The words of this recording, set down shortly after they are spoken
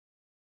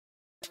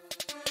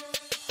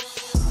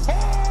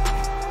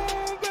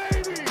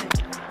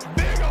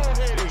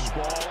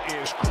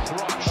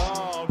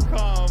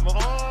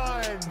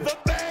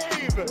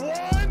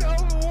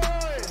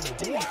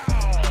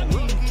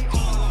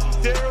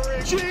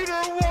Leader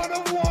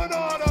 1-of-1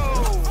 auto.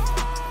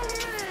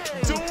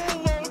 Dual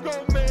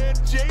logo man,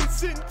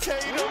 Jason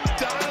Tatum,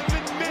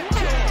 Donovan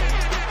Mitchell.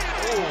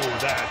 Oh,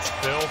 that's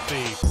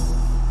filthy.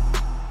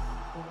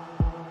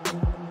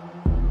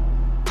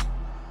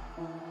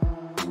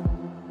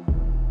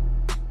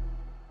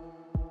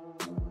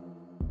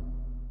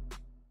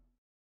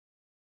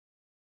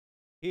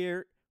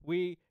 Here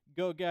we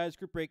go, guys.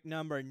 Group break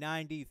number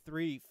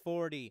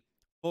 9340.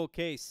 Full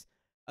case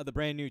of the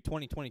brand new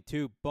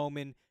 2022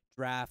 Bowman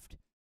Draft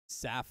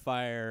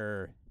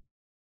Sapphire.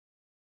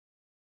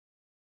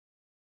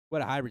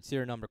 What a hybrid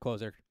serial number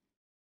closer.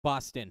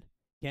 Boston,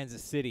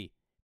 Kansas City,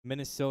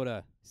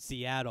 Minnesota,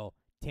 Seattle,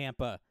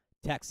 Tampa,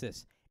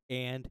 Texas,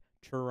 and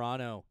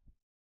Toronto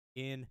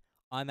in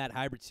on that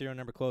hybrid serial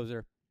number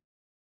closer.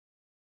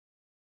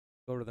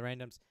 Go to the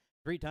randoms.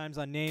 3 times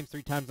on names,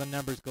 3 times on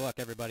numbers. Good luck,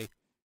 everybody.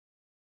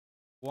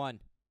 1,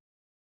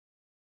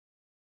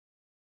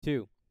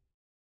 2,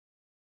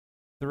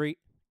 3.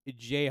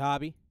 J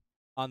Hobby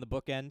on the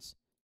bookends.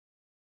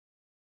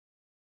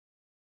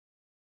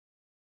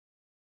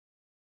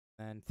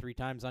 And 3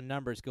 times on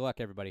numbers. Good luck,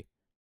 everybody.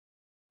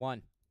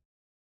 1,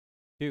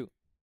 2,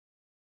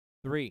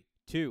 3,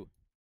 2.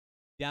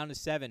 Down to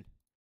 7.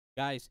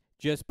 Guys,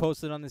 just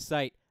posted on the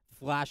site.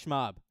 Flash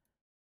mob.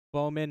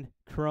 Bowman,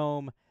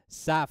 Chrome,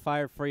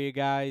 Sapphire for you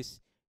guys.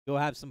 Go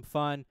have some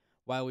fun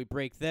while we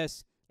break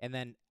this. And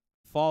then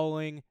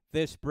following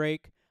this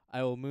break,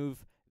 I will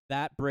move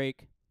that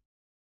break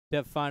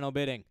to final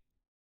bidding.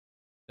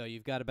 So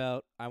you've got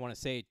about, I want to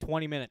say,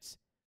 20 minutes.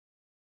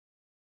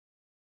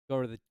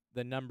 Go to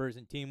the numbers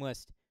and team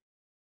list.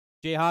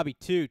 J Hobby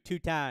 2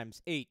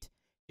 times, 8.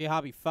 J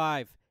Hobby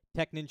 5,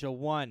 Tech Ninja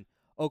 1,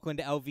 Oakland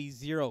LV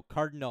 0,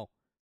 Cardinal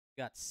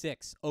got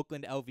 6,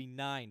 Oakland LV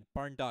 9,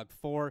 Barn Dog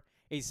 4,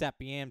 ASAP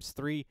BMs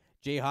 3,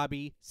 J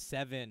Hobby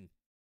 7.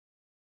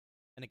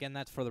 And again,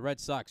 that's for the Red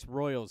Sox,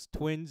 Royals,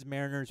 Twins,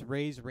 Mariners,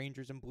 Rays,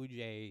 Rangers, and Blue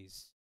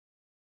Jays.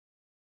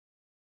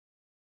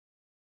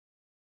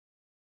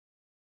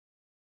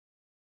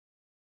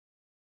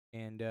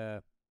 And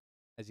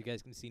as you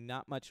guys can see,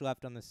 not much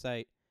left on the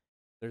site.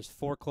 There's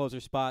 4 closer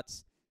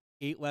spots,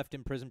 8 left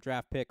in Prism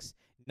Draft Picks,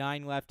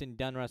 9 left in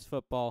Dunruss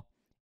Football,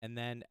 and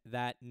then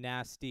that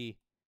nasty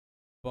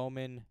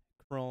Bowman,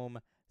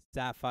 Chrome,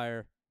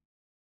 Sapphire.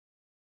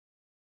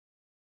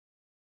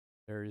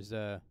 There's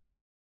a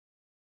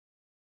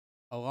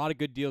lot of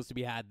good deals to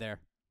be had there.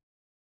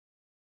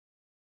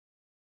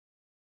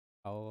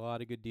 A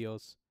lot of good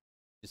deals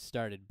just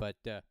started, but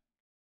we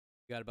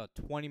got about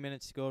 20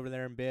 minutes to go over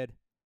there and bid,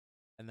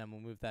 and then we'll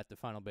move that to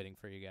final bidding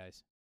for you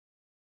guys.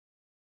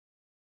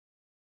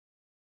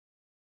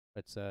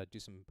 Let's do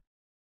some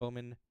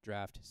Bowman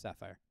Draft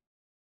Sapphire.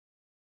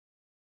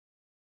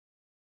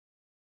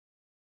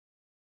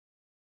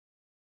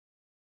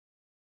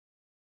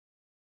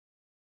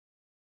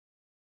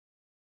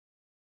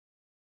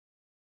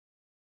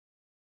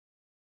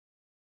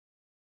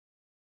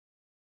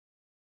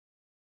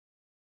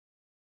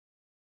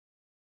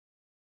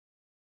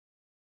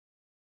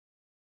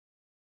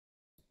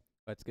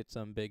 Let's get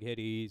some big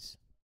hitties.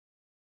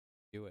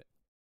 Do it.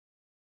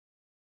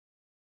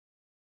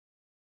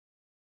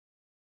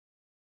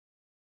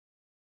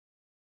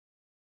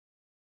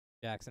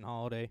 Jackson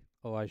Holiday,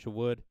 Elijah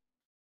Wood.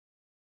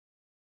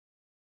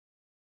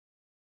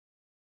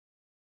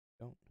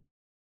 Don't.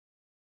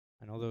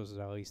 I know those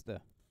are at least the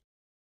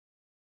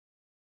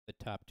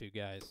top 2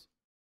 guys.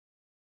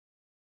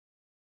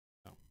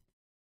 Oh.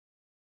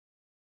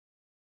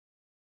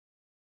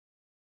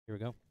 Here we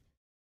go.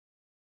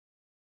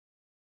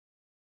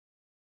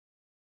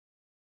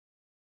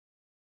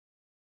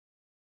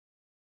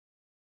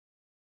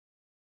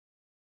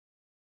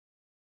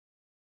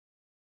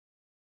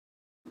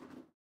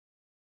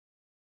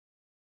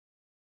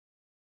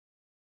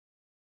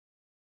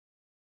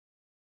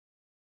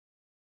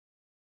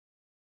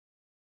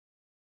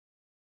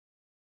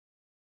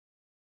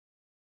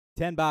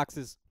 $10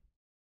 boxes.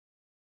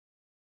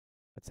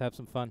 Let's have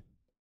some fun.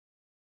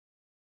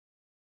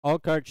 All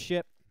cards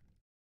ship.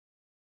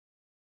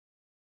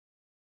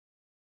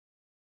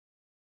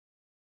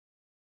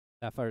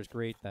 Sapphire's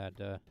great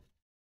that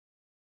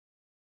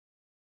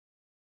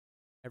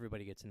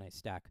everybody gets a nice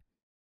stack.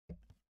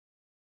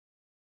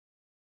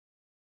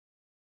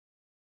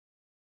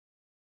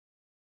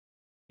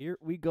 Here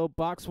we go,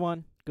 box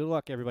 1. Good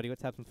luck, everybody.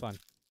 Let's have some fun.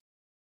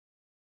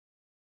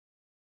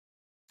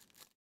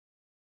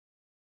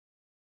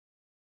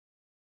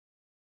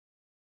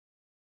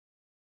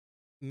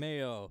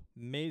 Mayo,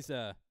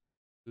 Mesa,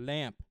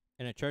 Lamp,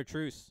 and a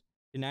Chartreuse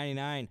to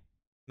 99.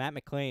 Matt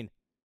McClain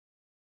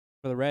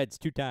for the Reds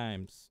 2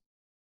 times.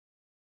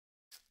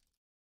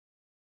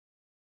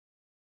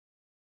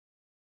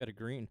 Got a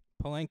green.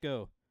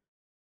 Polanco,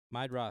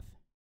 Mydroth,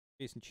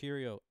 Jason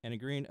Cheerio, and a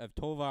green of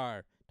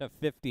Tovar to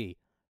 50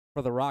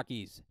 for the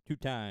Rockies 2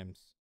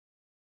 times.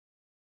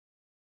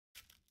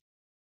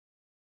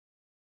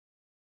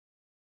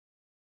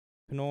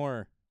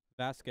 Knorr,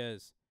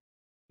 Vasquez,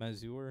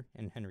 Mazur,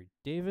 and Henry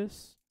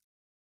Davis.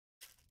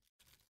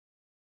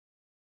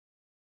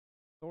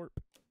 Thorpe,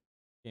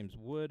 James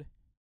Wood,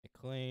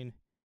 McLean,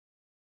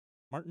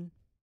 Martin,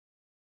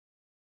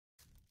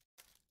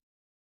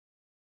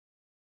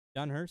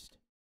 Dunhurst,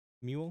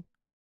 Mule,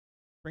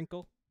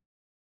 Sprinkle,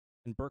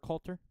 and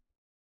Burkhalter.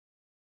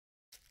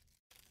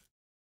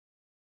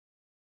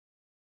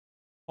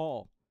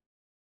 Hall,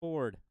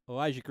 Ford,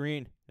 Elijah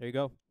Green. There you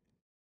go.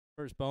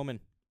 First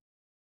Bowman.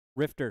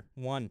 Rifter,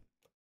 1.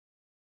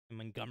 And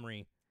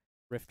Montgomery.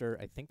 Rifter,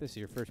 I think this is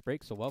your first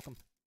break, so welcome.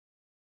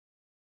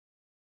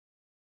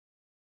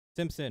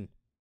 Simpson,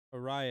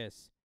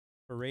 Arias,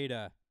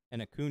 Ferreira,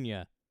 and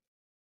Acuna.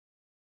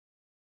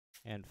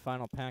 And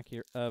final pack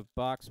here of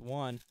box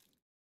 1.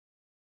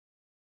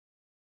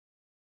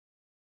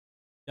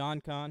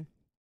 Doncon,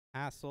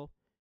 Hassel,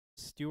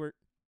 Stewart,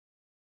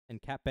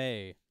 and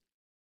Capet.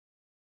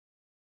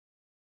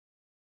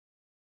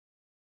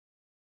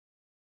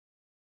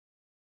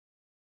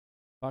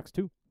 Box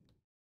 2.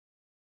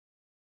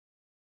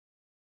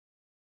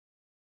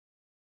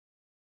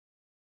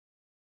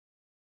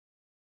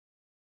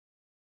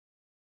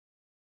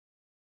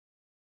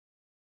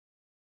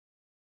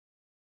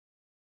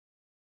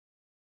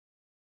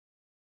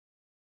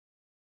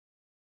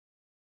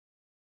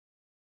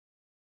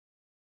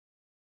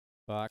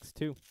 Box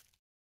 2.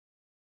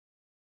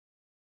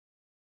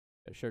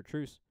 A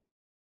chartreuse.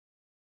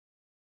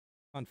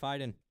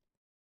 Confiden,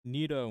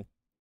 Nito,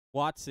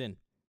 Watson,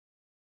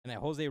 and a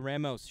Jose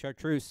Ramos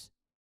chartreuse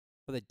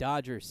for the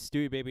Dodgers.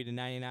 Stewie baby to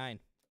 99.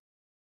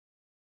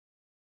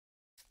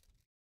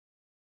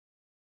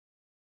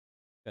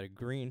 Got a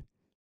green.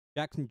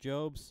 Jackson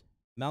Jobs,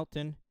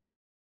 Melton,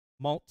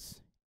 Maltz,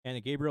 and a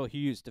Gabriel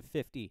Hughes to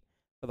 50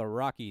 for the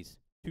Rockies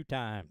 2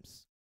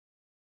 times.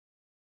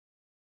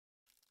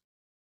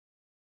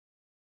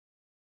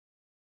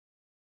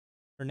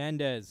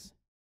 Hernandez,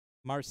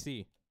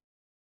 Marcy,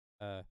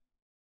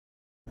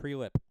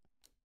 Prelip,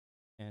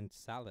 and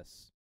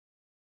Salas.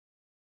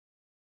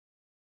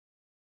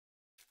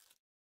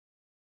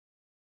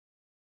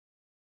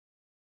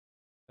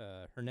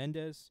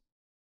 Hernandez,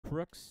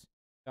 Crooks,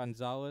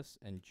 Gonzalez,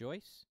 and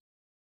Joyce.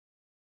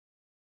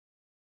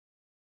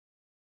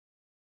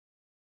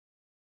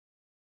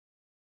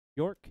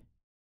 York,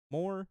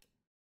 Moore,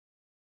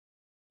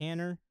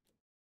 Tanner,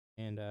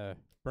 and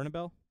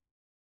Bernabel.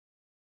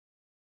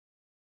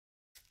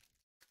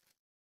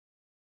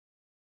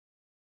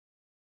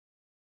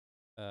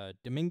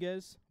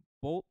 Dominguez,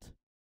 Bolt,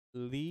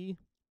 Lee,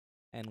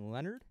 and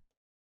Leonard.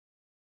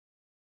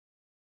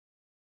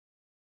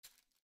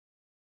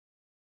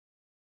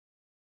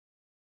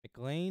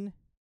 McLean,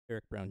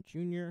 Eric Brown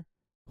Jr.,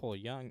 Cole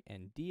Young,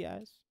 and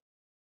Diaz.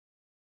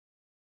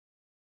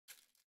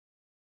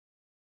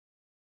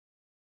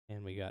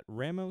 And we got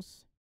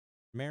Ramos,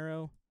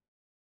 Romero,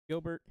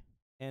 Gilbert,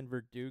 and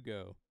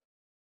Verdugo.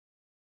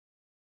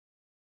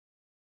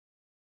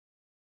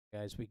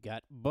 Guys, we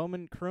got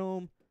Bowman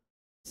Chrome,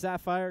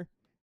 Sapphire,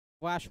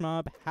 Flash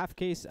Mob, half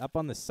case up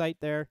on the site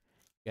there.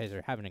 You guys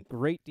are having a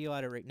great deal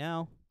at it right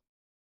now.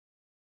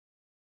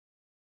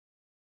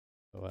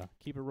 So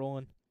keep it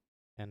rolling.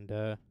 And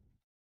we'll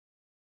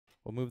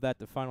move that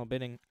to final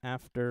bidding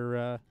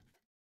after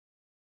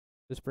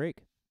this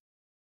break.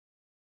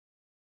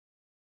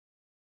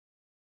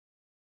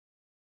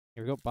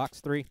 Here we go, box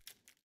 3.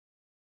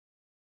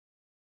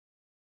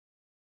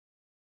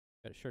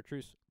 Got a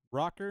chartreuse,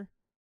 Rocker,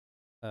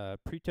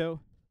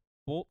 Prito,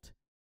 Bolt,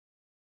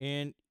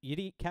 and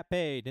Yidi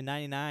Cape to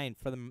 99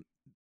 for the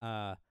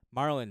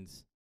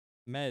Marlins.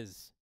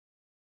 Mez.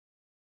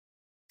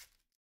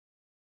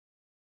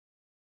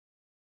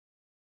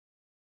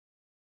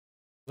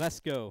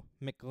 Lesko,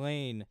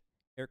 McLean,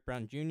 Eric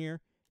Brown Jr.,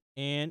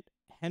 and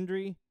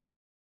Henry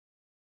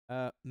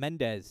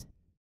Mendez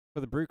for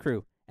the Brew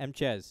Crew.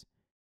 Mchez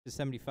to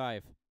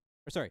 75.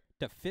 Or sorry,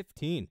 to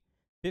 15.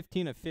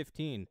 15 of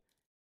 15.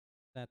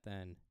 That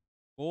then.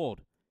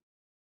 Gold.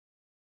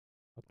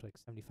 Looked like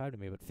 75 to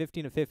me, but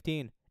 15 of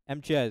 15.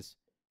 Mchez.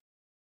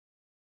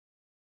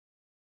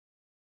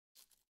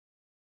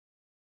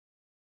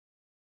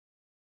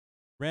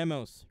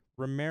 Ramos,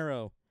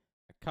 Romero,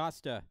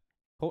 Acosta,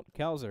 Colton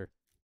Kelzer.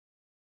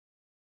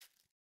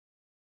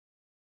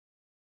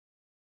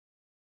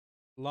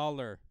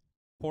 Lawler,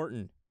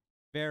 Porton,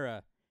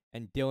 Vera,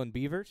 and Dylan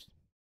Beavers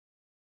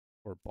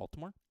for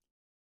Baltimore.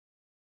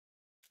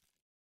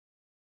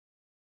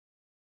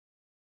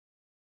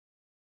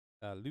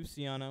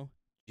 Luciano,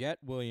 Jet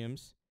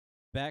Williams,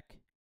 Beck,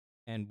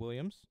 and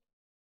Williams.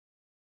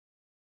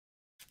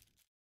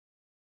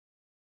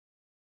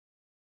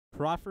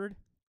 Crawford,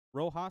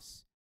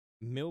 Rojas,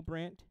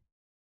 Milbrandt,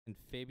 and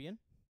Fabian.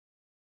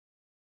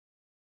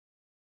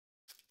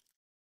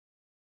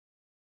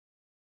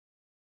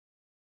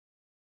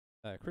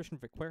 Christian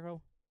Vaquero,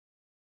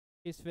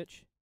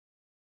 Isvich,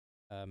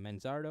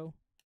 Manzardo,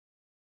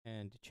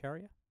 and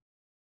DeCharia.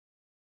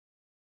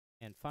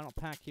 And final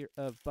pack here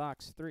of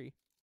box 3.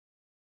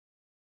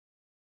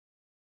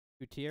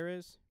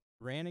 Gutierrez,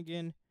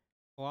 Brannigan,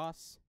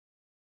 Kloss,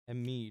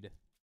 and Mead.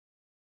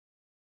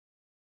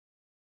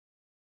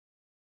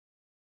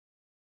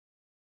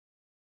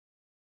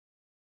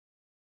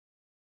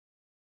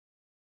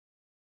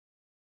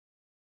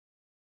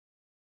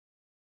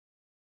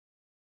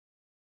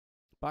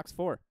 Box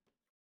 4.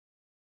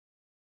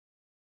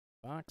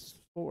 Box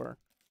 4.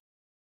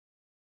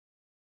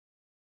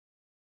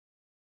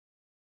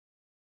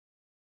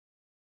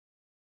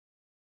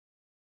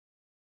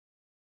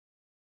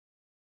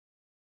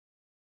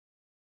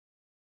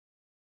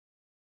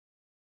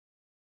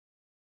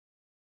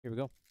 Here we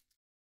go.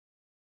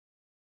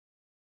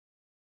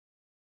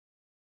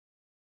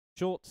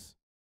 Schultz.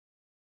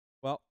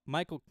 Well,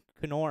 Michael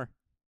Knorr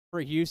for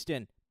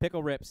Houston.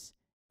 Pickle Rips.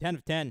 10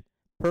 of 10.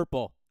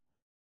 Purple.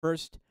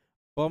 First,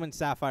 Bowman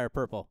Sapphire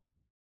purple.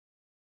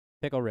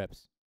 Pickle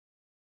Rips.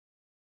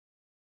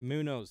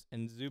 Munoz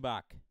and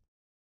Zubac.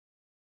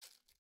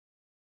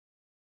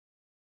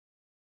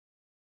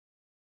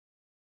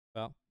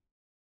 Well,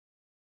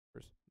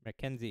 first,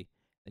 McKenzie.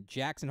 And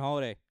Jackson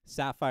Holiday.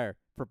 Sapphire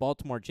for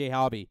Baltimore. J.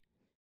 Hobby.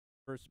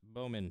 First,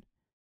 Bowman.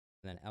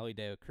 And then Ellie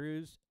Deo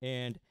Cruz.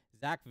 And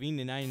Zach Veen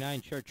to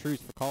 99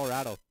 Chartreuse for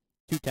Colorado.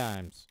 2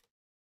 times.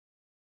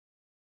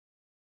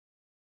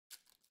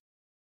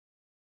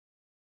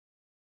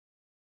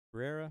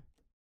 Herrera.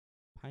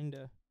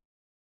 Pinda.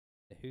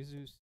 De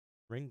Jesus.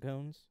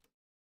 Rincones.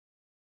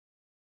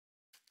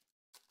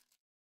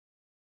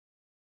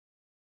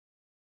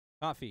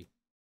 Coffee.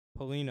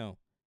 Polino.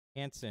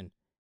 Hanson.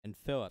 And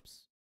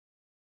Phillips.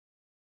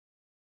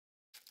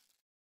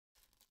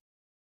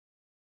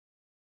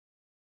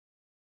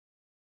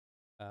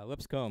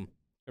 Lipscomb.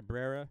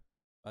 Cabrera.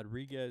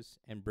 Rodriguez.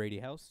 And Brady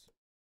House.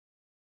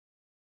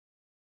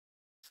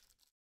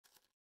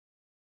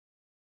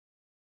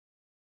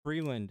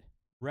 Freeland.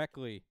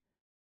 Reckley.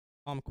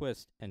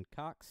 Palmquist. And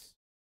Cox.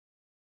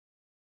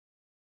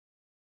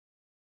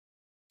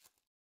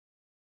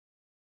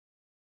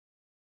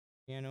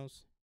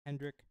 Llanos.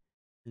 Hendrick.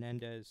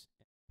 Hernandez.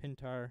 And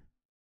Pintar.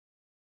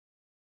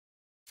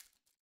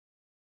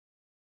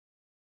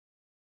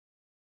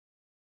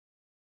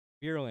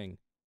 Bierling.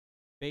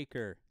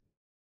 Baker.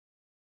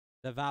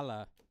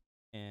 Zavala.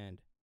 And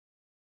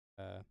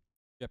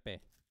Jeppe.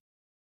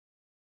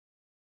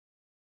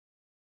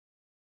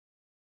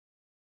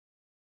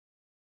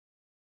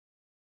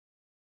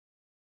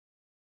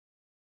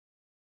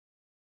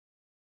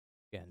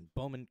 Again,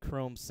 Bowman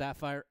Chrome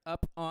Sapphire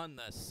up on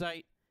the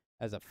site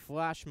as a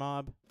flash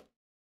mob.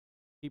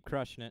 Keep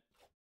crushing it.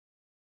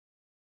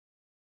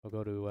 We'll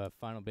go to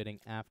final bidding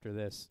after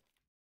this.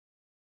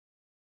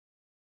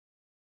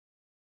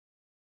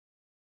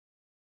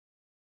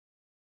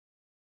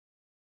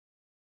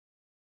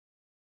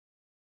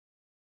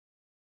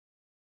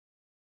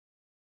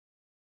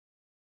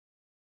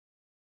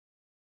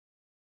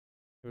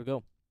 Here we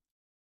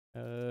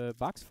go.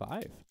 Box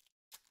 5.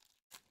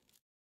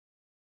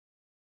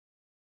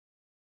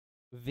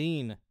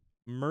 Veen,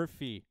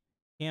 Murphy,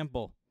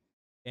 Campbell,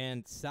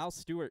 and Sal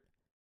Stewart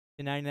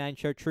to 99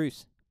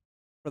 Chartreuse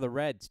for the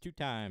Reds 2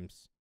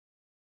 times.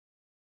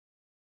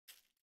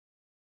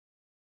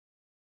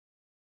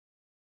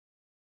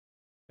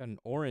 Got an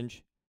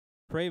orange.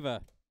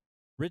 Creva,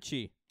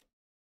 Richie,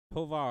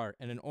 Tovar,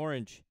 and an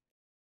orange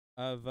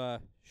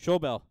of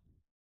Schobel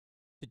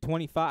to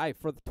 25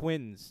 for the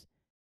Twins.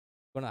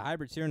 Going to the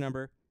hybrid serial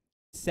number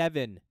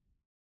 7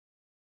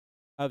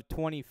 of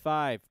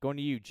 25. Going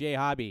to you, J.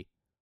 Hobby.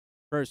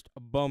 First,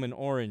 Bowman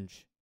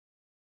orange.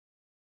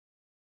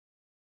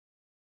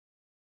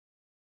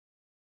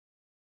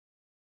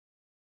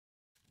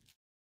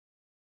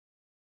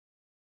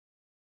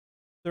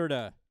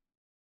 Thirda,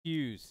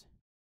 Hughes,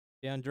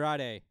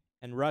 DeAndrade,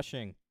 and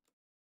Rushing.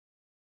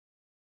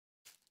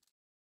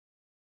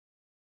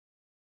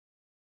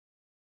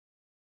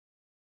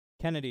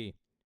 Kennedy,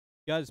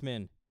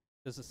 Guzman,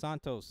 De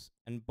Santos,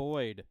 and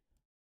Boyd.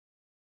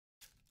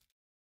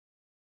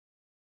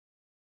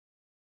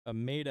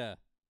 Ameda,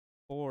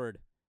 Ford,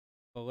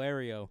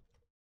 Valerio,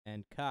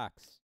 and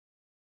Cox.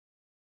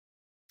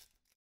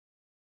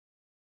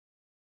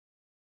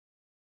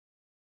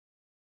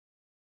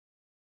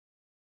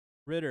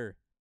 Ritter,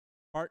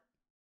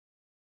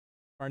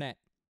 Barnett,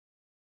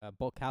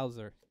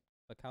 Bulkhauser,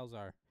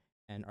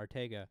 and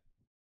Ortega.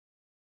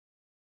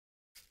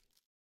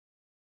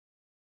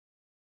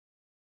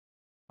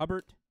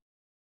 Hubbard,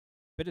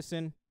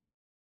 Biddison,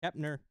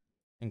 Kepner,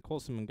 and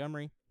Colson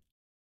Montgomery.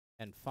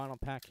 And final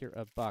pack here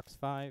of box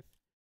 5.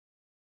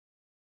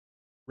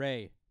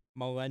 Ray,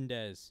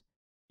 Melendez,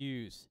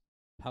 Hughes,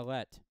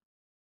 Palette.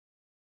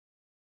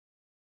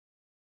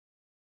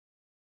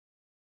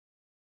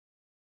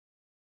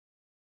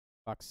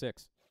 Box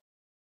 6.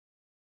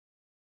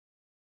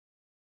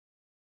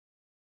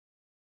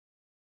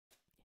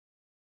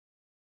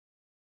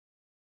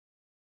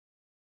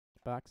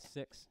 Box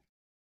 6.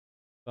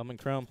 Bowman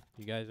Chrome.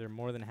 You guys are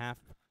more than half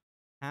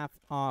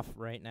off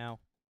right now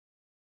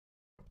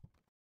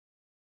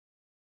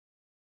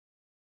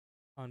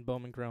on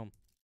Bowman Chrome.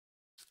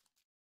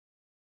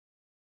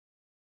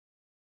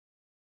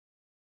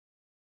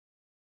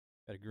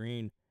 Got a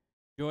green.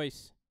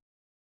 Joyce,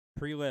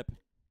 Prelip,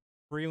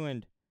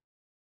 Freeland,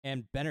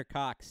 and Benner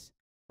Cox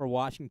for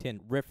Washington.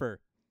 Riffer,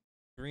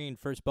 green,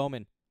 first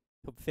Bowman,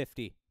 top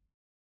 50.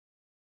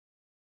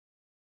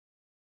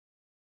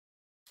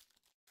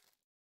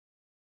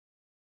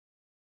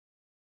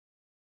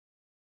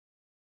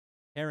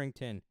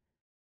 Harrington,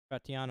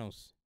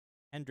 Gratianos,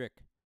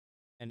 Hendrick,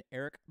 and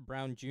Eric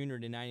Brown Jr.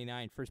 to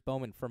 99. First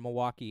Bowman for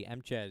Milwaukee,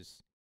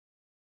 Emchez,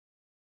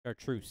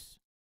 Chartreuse.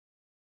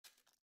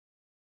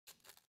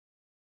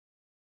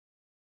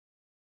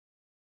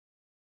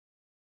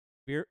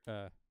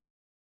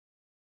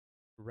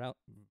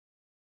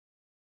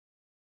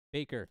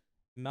 Baker,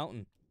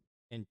 Melton,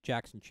 and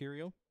Jackson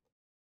Cheerio.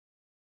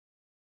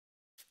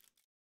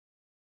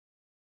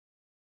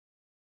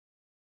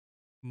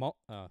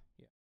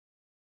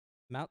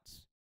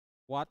 Mounts,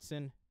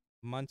 Watson,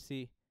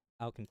 Muncie,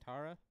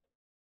 Alcantara.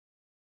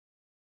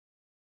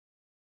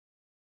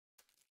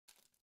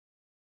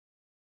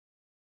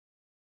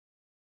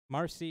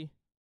 Marcy,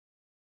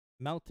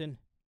 Melton,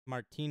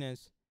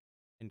 Martinez,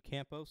 and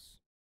Campos.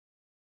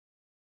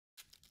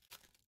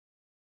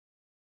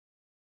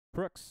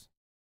 Crooks,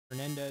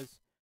 Hernandez,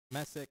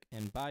 Messick,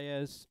 and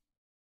Baez.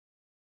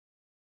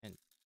 And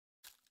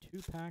 2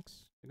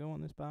 packs to go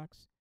on this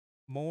box.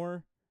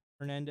 Moore,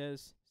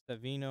 Hernandez,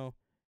 Savino,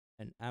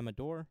 and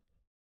Amador.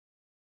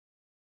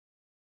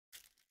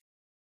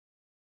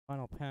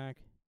 Final pack.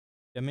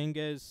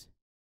 Dominguez,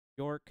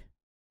 York,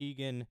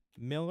 Egan,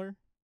 Miller.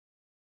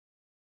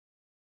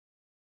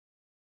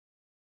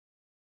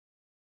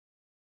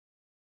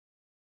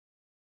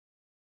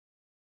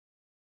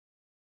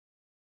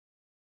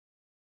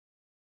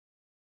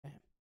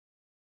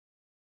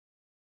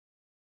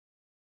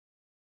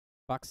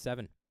 Box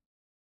 7.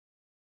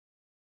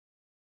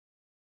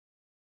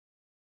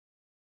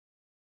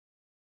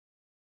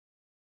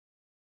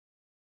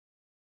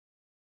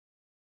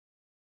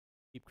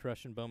 Keep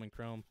crushing Bowman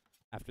Chrome.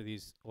 After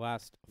these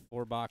last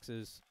 4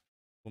 boxes,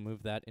 we'll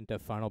move that into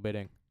final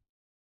bidding.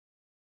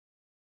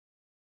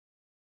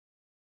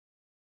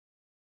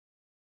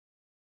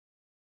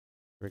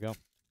 Here we go.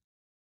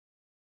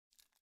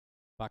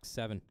 Box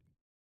 7.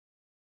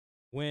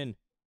 Win.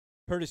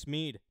 Curtis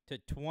Mead to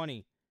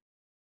 20.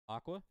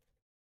 Aqua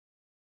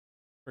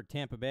for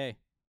Tampa Bay.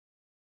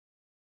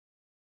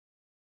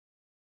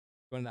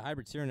 Going to the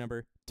hybrid serial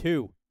number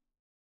 2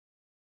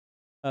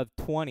 of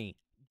 20.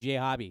 J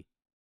Hobby.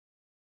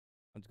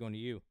 One's going to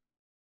you.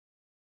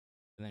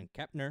 And then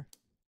Kepner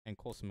and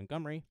Colson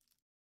Montgomery.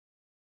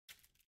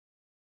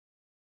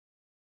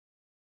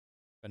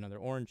 Another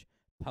orange.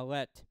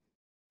 Paulette,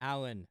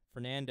 Allen,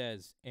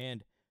 Fernandez,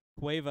 and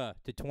Cueva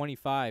to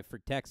 25 for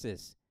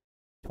Texas.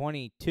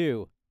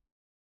 22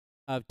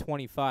 of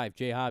 25.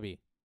 J Hobby.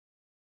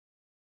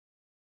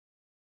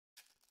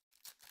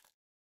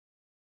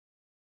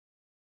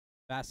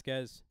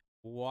 Vasquez,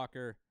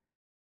 Walker,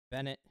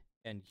 Bennett,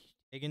 and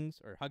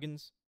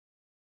Huggins.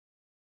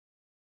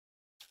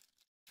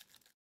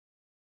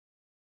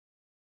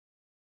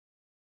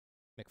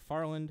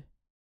 McFarland,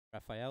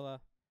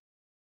 Rafaela,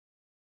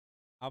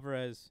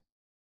 Alvarez,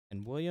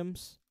 and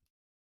Williams.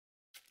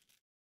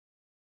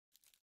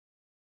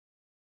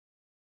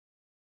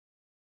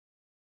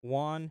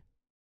 Juan,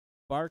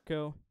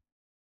 Barco,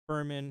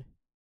 Furman,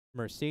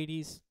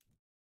 Mercedes.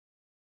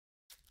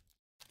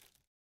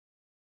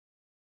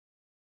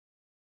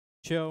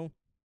 Cho,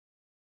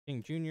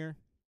 King Jr.,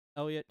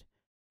 Elliott,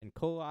 and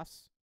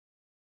Colas.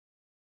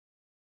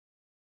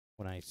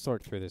 When I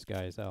sort through this,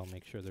 guys, I'll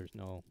make sure that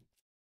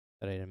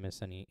I didn't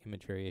miss any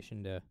image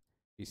variation to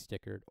be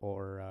stickered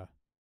or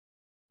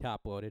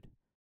top loaded.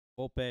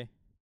 Volpe,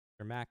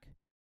 Mac,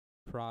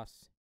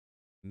 Cross,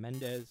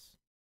 Mendez.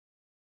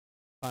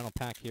 Final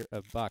pack here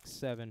of box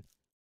 7.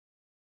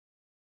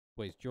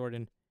 Plays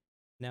Jordan,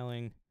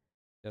 Snelling,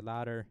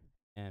 DeLauder,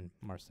 and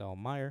Marcel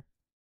Meyer.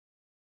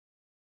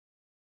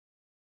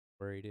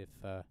 Worried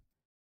if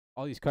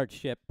all these cards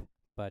ship,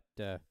 but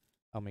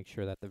I'll make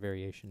sure that the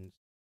variations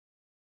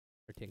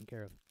are taken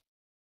care of.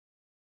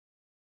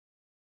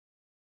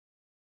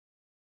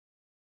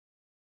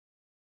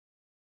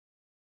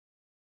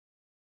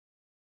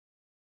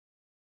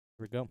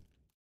 Here we go.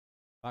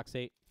 Box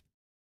 8.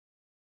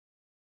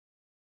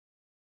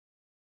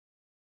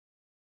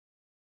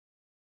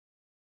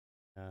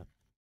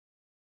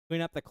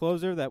 Clean up the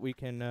closer that we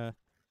can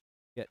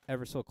get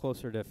ever so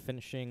closer to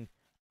finishing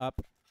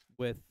up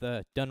with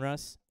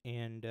Dunruss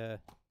and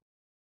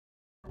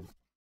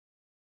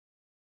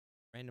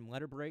random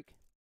letter break.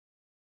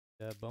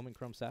 Bowman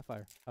Chrome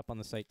Sapphire up on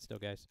the site still,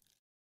 guys.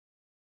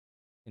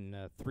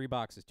 In 2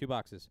 boxes.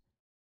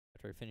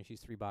 After I finish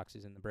these 3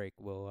 boxes in the break,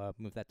 we'll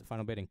move that to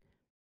final bidding.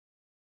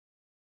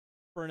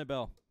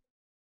 Bernabel,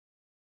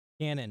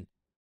 Cannon,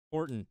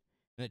 Horton,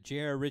 and a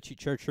J.R. Ritchie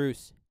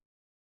Chartreuse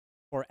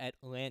for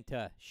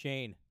Atlanta.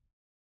 Shane,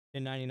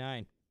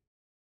 10.99.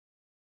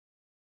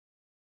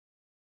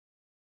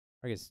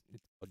 I guess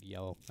it's called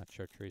yellow, not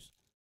chartreuse.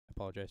 I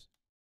apologize.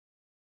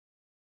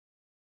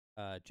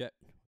 Jet,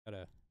 got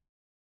a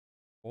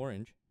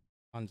orange.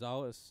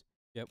 Gonzalez,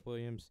 Jet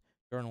Williams,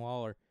 Jordan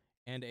Waller,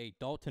 and a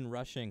Dalton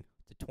Rushing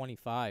to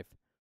 25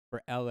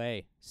 for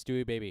L.A.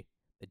 Stewie Baby,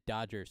 the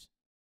Dodgers.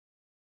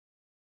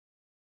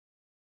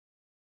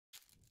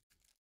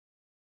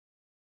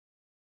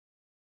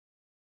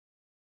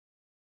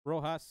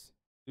 Rojas,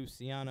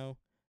 Luciano,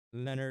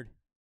 Leonard,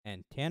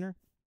 and Tanner.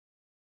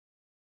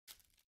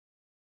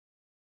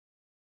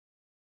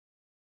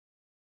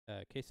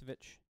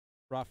 Kasevich,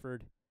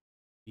 Crawford,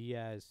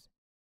 Diaz,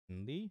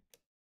 and Lee.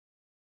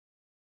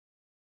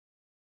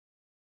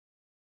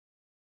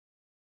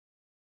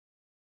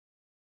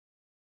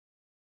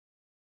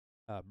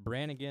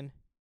 Brannigan,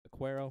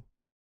 Aquero,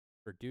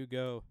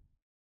 Verdugo,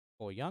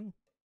 Cole Young.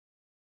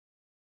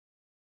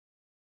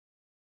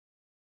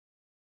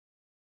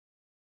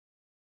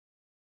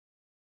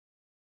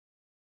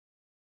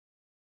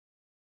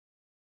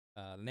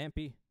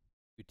 Lampy,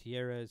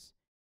 Gutierrez,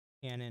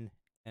 Cannon,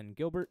 and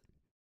Gilbert.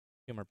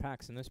 Few more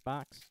packs in this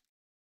box.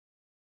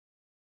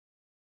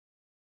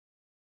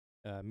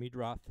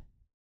 Meadroth,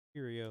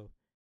 Cheerio,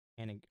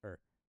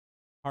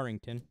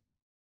 Harrington,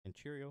 and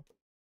Cheerio.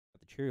 Got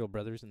the Cheerio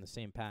brothers in the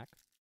same pack.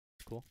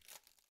 Cool.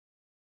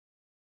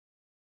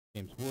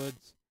 James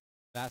Woods,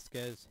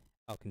 Vasquez,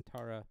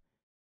 Alcantara,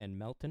 and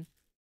Melton.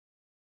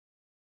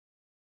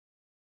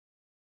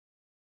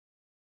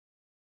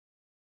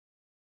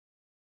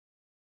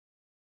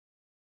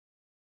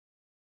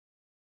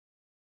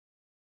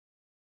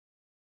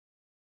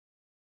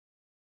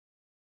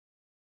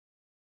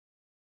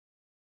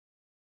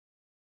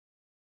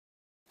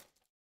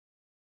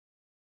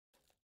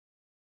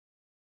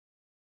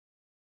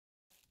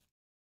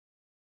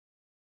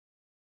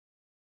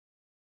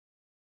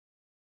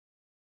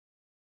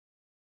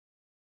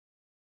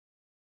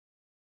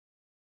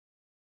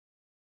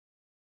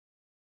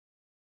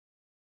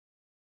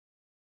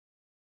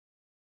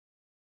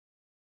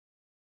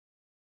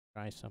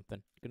 Try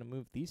something. Gonna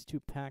move these two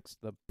packs to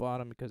the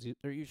bottom because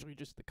they're usually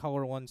just the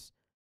color ones.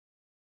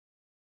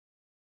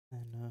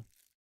 And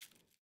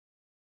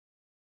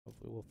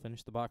hopefully we'll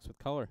finish the box with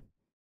color.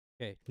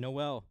 Okay,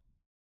 Noel,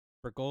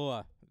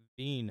 Bergola,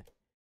 Bean,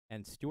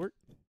 and Stewart.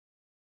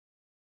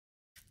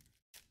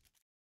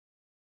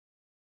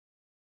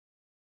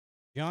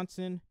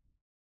 Johnson,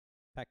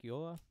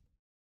 Paciola,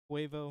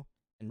 Cuevo,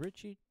 and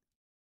Richie.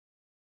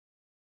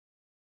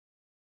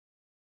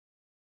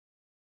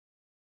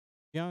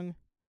 Young,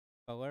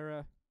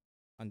 Valera,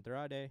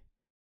 Andrade,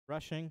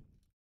 Rushing.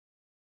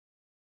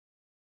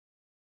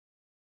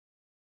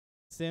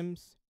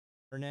 Sims,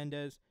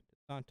 Hernandez,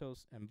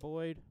 DeSantos, and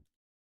Boyd.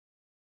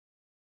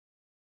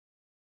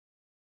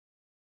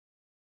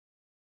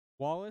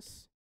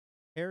 Wallace,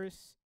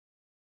 Harris,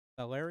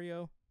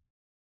 Valerio,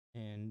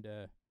 and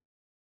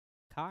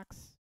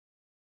Cox.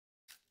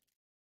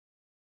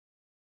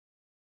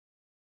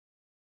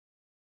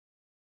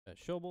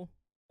 Schobel,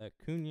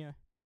 Acuna,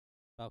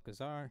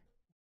 Balcazar,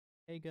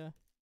 Ega.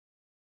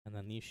 And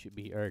then these should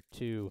be our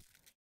two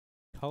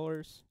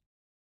colors.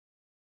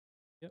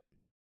 Yep.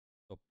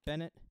 So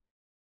Bennett,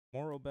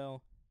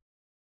 Morobel,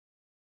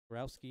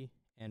 Borowski,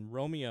 and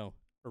Romero,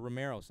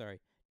 sorry,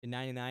 to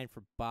 99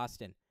 for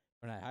Boston.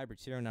 For that hybrid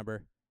serial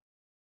number,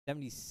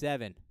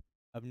 77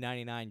 of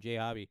 99, J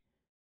Hobby.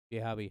 J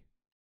Hobby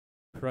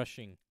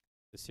crushing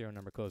the serial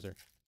number closer.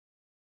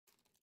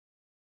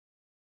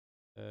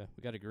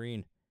 We got a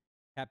green.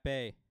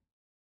 Cape,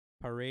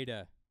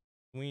 Pareda,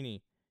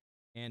 Sweeney,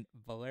 and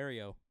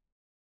Valerio.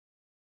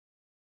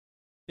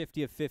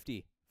 50 of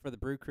 50 for the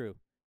Brew Crew.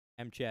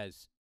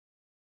 Mchez.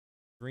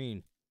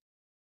 Green.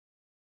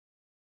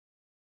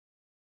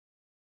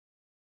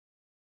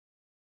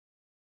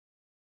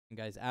 And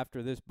guys,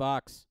 after this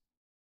box,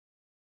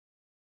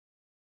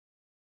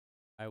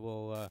 I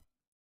will,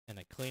 and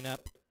I clean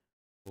up,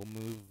 we'll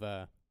move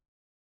a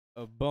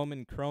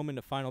Bowman Chrome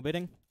into final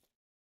bidding.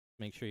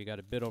 Make sure you got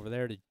a bid over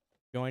there to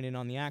join in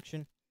on the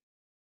action.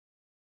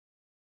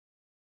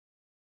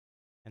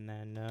 And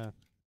then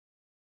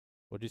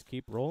we'll just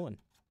keep rolling.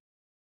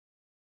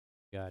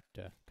 Got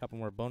a couple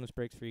more bonus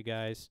breaks for you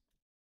guys.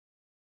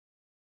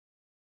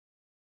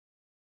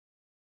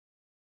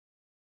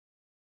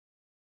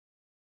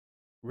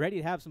 Ready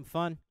to have some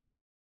fun.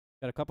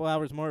 Got a couple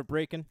hours more of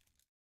breaking.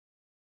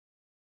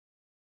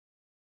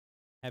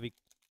 Heavy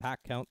pack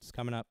counts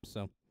coming up,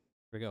 so here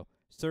we go.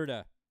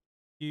 Serta,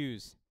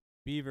 Hughes,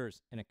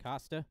 Beavers, and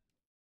Acosta.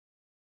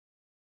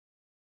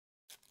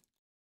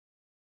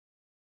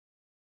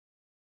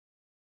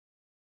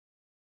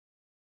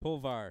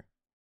 Pulvar,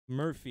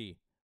 Murphy,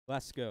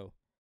 Lesko,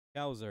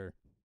 Gauser.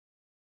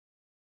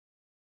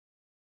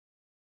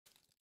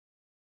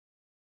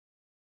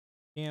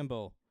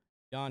 Campbell,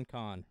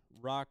 Doncon,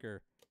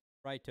 Rocker,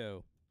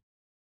 Raito.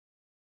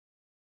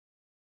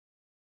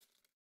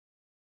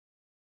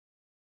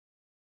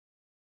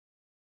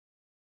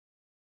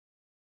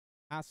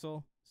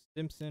 Hassel,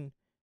 Simpson,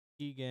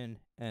 Egan,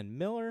 and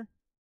Miller.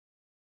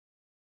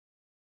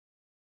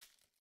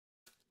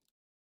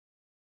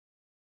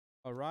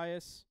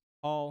 Arias,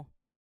 Hall,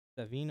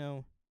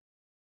 Savino,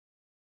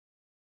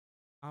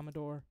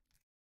 Amador.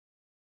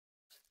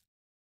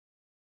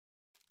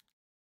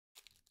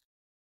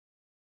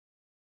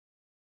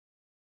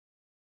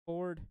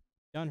 Ford,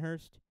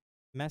 Dunhurst,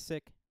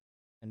 Messick,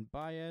 and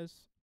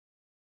Baez.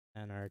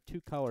 And our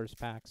two colors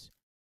packs.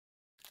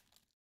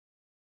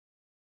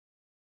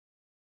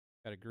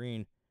 Got a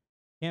green.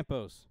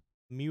 Campos,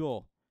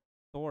 Mule,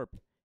 Thorpe,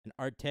 and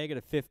Artega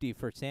to 50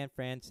 for San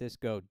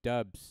Francisco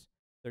Dubs.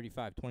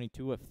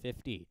 35-22 of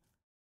 50.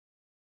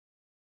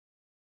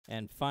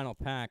 And final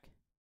pack,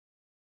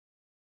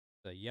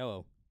 the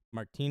yellow,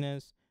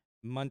 Martinez,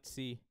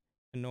 Muncy,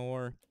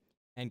 Tenor,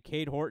 and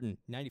Cade Horton,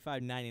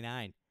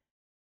 95.99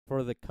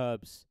 for the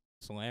Cubs.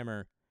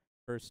 Slammer,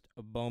 first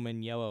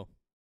Bowman yellow.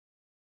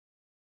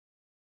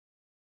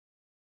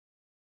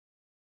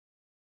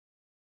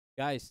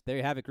 Guys, there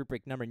you have it. Group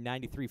break number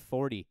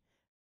 9340.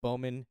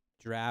 Bowman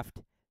Draft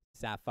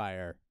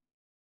Sapphire.